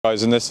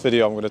Guys, in this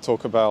video I'm going to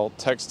talk about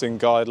texting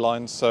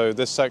guidelines. So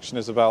this section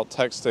is about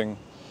texting.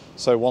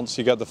 So once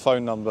you get the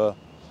phone number,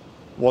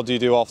 what do you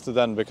do after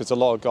then? Because a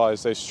lot of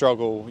guys, they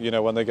struggle,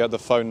 when they get the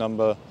phone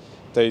number,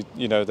 they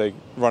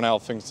run out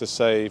of things to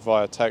say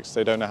via text,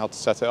 they don't know how to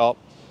set it up,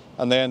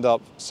 and they end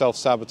up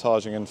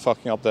self-sabotaging and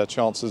fucking up their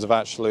chances of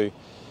actually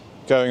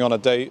going on a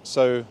date.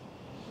 So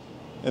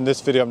in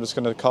this video I'm just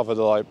going to cover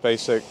the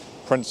basic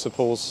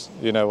principles,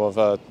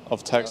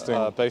 of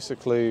texting.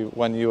 Basically,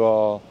 when you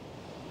are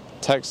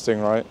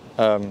texting, right?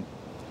 When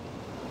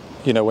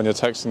you're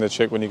texting the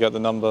chick, when you get the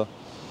number,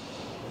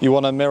 you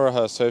want to mirror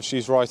her. So if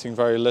she's writing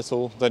very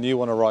little, then you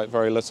want to write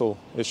very little.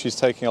 If she's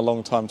taking a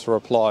long time to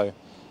reply,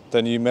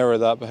 then you mirror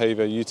that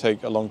behavior. You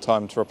take a long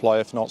time to reply,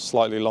 if not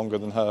slightly longer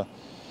than her.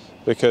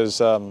 Because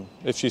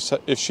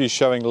if she's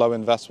showing low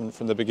investment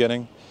from the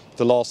beginning,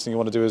 the last thing you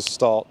want to do is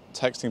start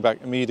texting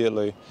back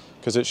immediately,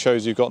 because it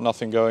shows you've got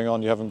nothing going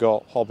on. You haven't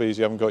got hobbies,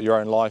 you haven't got your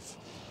own life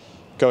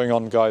going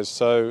on, guys.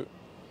 So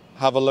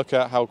have a look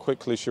at how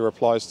quickly she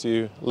replies to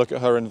you. Look at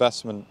her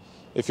investment.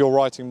 If you're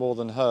writing more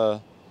than her,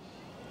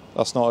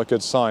 that's not a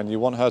good sign. You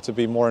want her to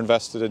be more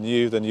invested in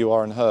you than you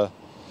are in her.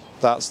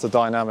 That's the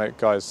dynamic,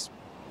 guys.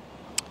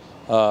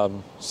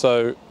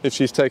 So if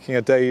she's taking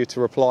a day to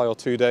reply or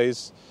 2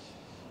 days,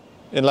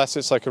 unless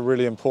it's like a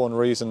really important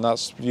reason,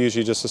 that's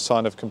usually just a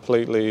sign of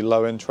completely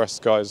low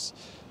interest, guys.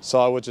 So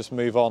I would just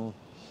move on,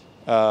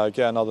 get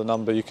another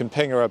number. You can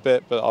ping her a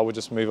bit, but I would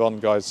just move on,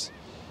 guys.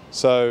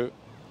 So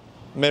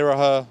mirror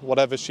her.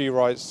 Whatever she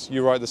writes,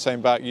 you write the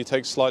same back. You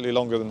take slightly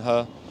longer than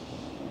her.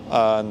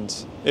 And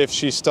if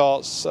she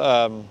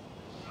doesn't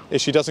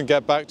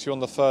get back to you on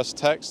the first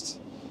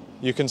text,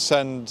 you can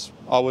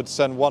I would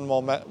send one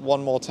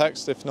more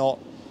text. If not,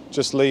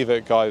 just leave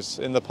it, guys.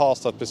 In the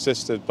past I've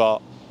persisted,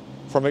 but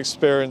from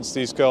experience,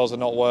 these girls are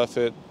not worth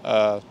it.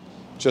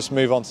 Just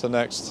move on to the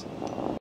next.